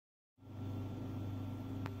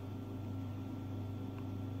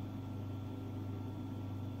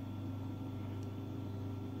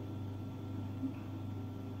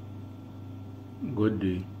Good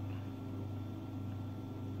day.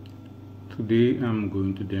 Today I'm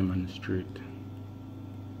going to demonstrate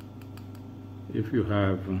if you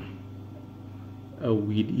have a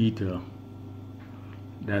weed eater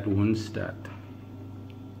that won't start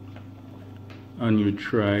and you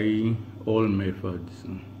try all methods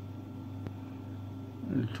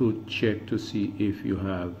to check to see if you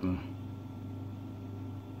have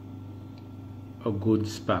a good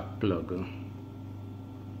spark plug,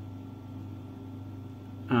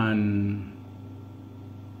 and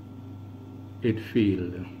it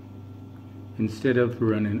failed. Instead of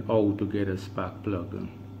running out to get a spark plug,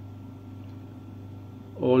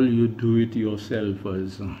 all you do it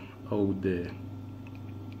yourselfers out there.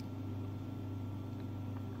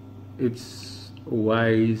 It's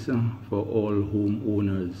wise for all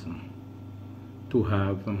homeowners to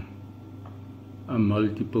have a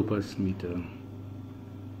multi-purpose meter,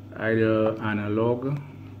 either analog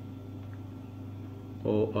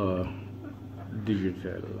or a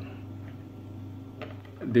digital.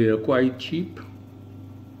 They are quite cheap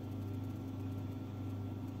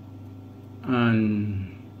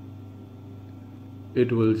and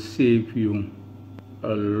it will save you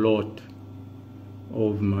a lot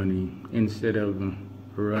of money instead of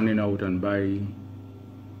running out and buy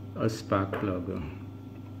a spark plug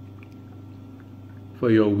for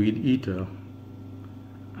your weed eater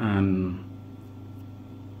and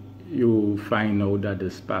you find out that the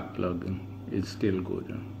spark plug is still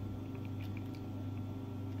good.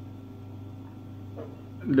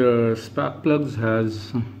 The spark plugs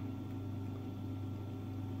has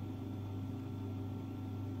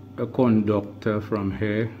a conductor from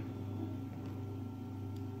here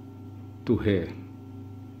to here.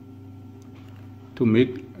 To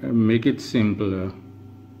make it simpler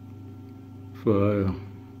for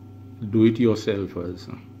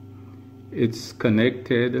do-it-yourselfers, it's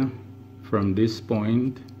connected from this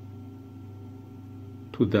point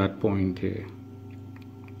to that point here.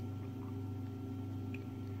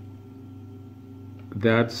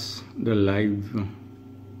 That's the live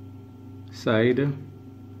side.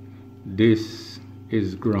 This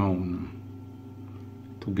is ground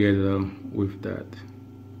together with that.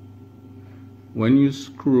 When you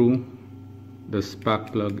screw the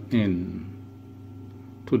spark plug in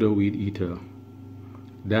to the weed eater,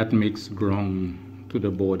 that makes ground to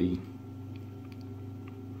the body.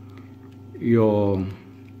 Your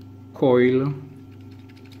coil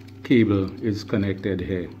cable is connected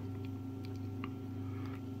here.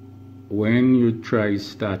 When you try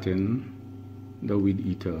starting the weed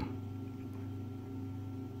eater,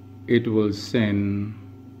 it will send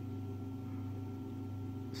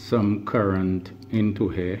some current into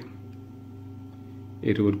here.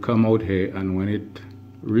 It would come out here, and when it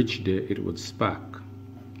reached there, it would spark.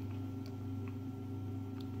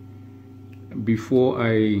 Before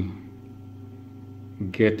I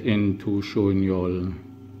get into showing you all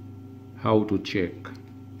how to check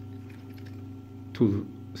to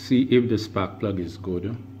see if the spark plug is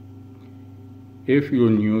good, if you're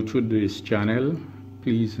new to this channel,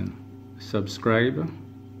 please subscribe.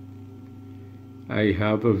 I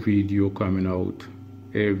have a video coming out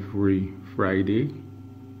every Friday.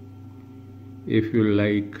 If you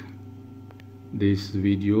like this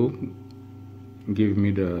video, give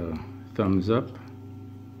me the thumbs up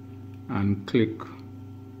and click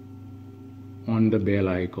on the bell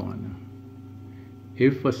icon.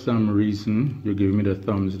 If for some reason you give me the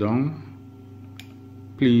thumbs down,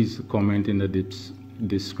 please comment in the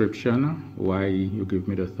description why you give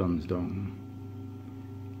me the thumbs down.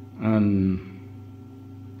 And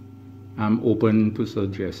I'm open to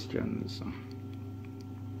suggestions.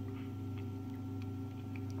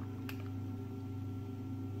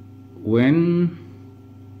 When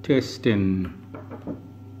testing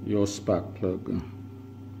your spark plug,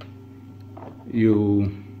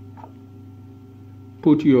 you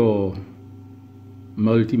put your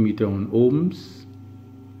multimeter on ohms.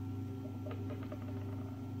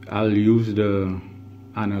 I'll use the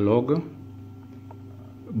analog.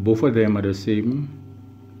 Both of them are the same.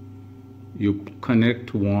 You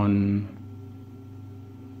connect one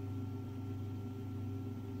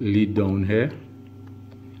lead down here.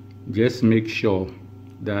 Just make sure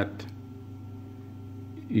that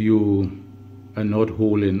you are not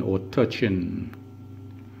holding or touching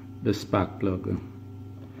the spark plug,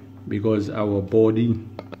 because our body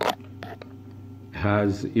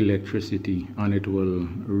has electricity and it will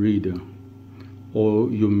read, or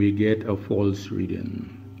you may get a false reading.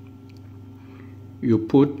 You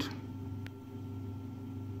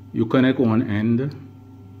connect one end,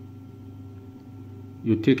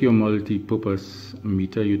 you take your multi-purpose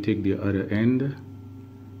meter, you take the other end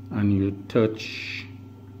and you touch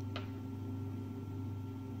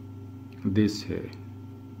this here,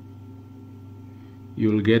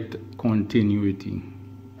 you'll get continuity.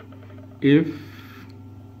 If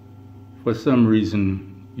for some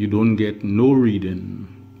reason you don't get no reading,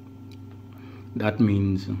 that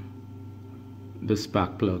means the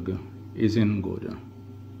spark plug isn't good.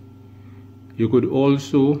 You could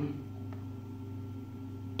also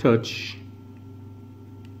touch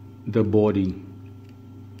the body.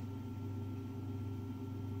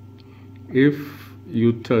 If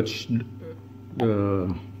you touch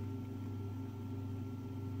the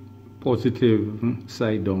positive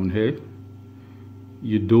side down here,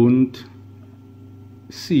 you don't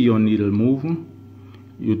see your needle move,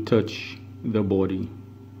 you touch the body.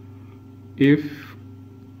 If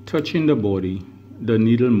touching the body, the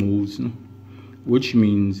needle moves, which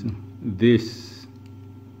means this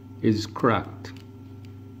is cracked,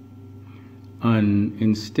 and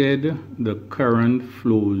instead the current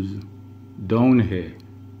flows down here,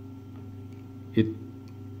 it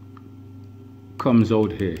comes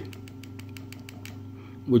out here,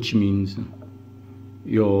 which means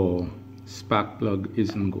your spark plug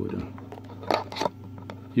isn't good.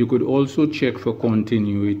 You could also check for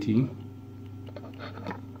continuity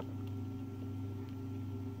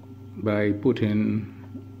by putting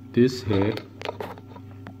this here.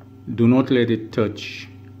 Do not let it touch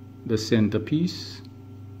the centerpiece,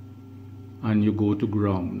 and you go to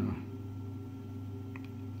ground.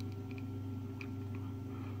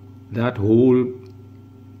 That whole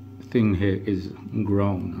thing here is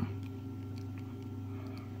ground.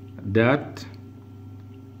 That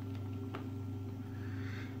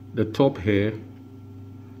the top here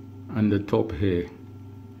and the top here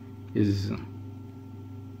is,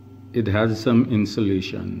 it has some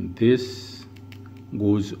insulation. This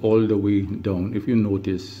goes all the way down. If you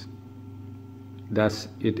notice, that's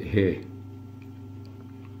it here.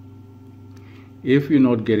 If you're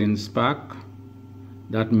not getting spark,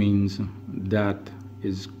 that means that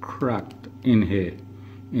is cracked in here.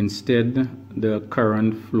 Instead, the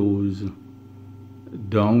current flows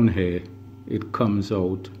down here, it comes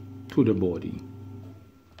out to the body.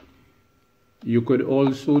 You could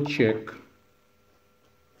also check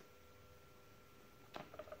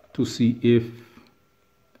to see if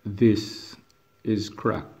this is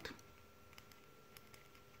cracked.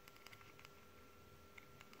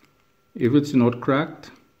 If it's not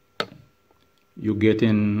cracked, you get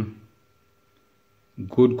in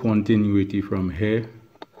good continuity from here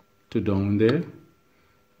to down there.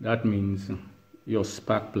 That means your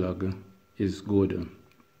spark plug is good.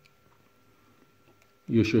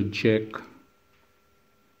 You should check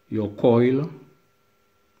your coil,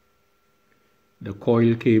 the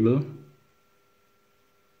coil cable,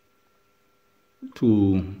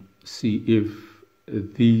 to see if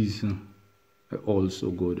these are also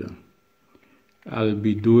good. I'll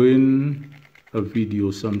be doing a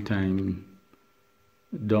video sometime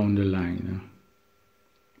down the line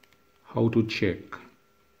how to check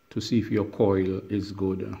to see if your coil is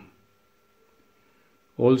good.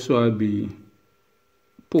 Also, I'll be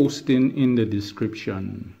posting in the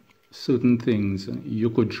description certain things you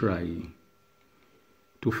could try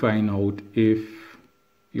to find out if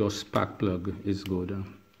your spark plug is good.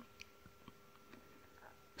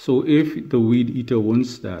 So if the weed eater won't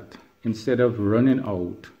start, instead of running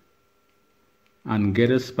out and get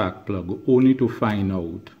a spark plug only to find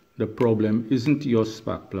out the problem isn't your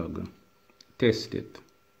spark plug, test it.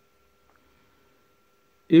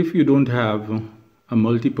 If you don't have a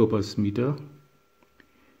multi-purpose meter,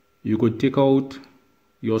 you could take out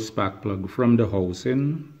your spark plug from the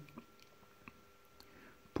housing,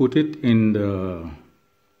 put it in the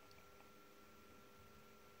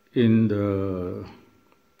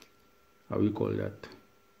how we call that,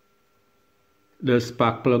 the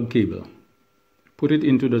spark plug cable. Put it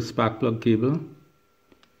into the spark plug cable,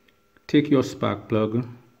 take your spark plug,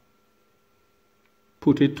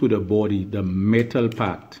 put it to the body, the metal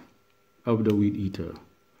part of the weed eater.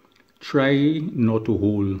 Try not to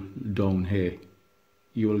hold down here,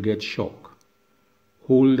 you will get shock.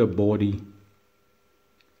 Hold the body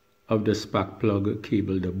of the spark plug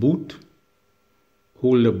cable, the boot.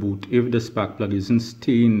 Hold the boot. If the spark plug isn't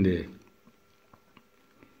staying there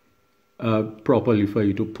properly for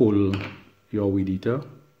you to pull your weed eater,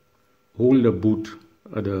 hold the boot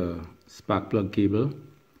of the spark plug cable,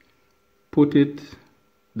 put it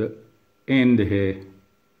the end here,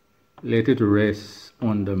 let it rest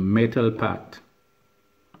on the metal part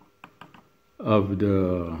of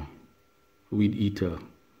the weed eater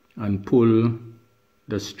and pull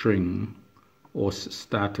the string or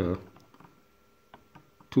starter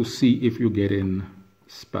to see if you get in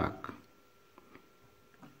spark.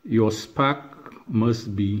 Your spark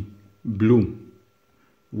must be blue.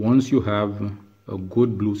 Once you have a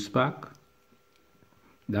good blue spark,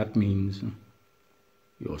 that means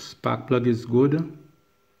your spark plug is good,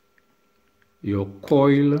 your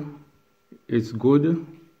coil is good,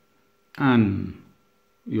 and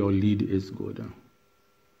your lead is good.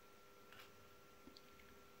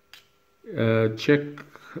 Check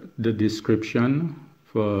the description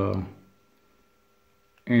for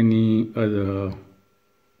any other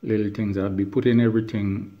little things. I'll be putting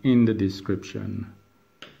everything in the description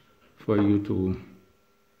for you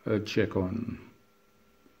to check on.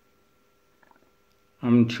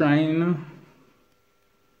 I'm trying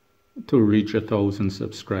to reach 1,000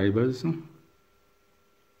 subscribers.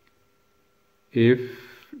 If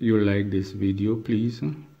you like this video, please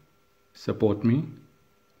support me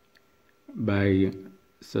by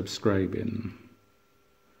subscribing.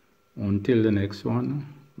 Until the next one,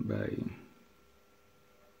 bye.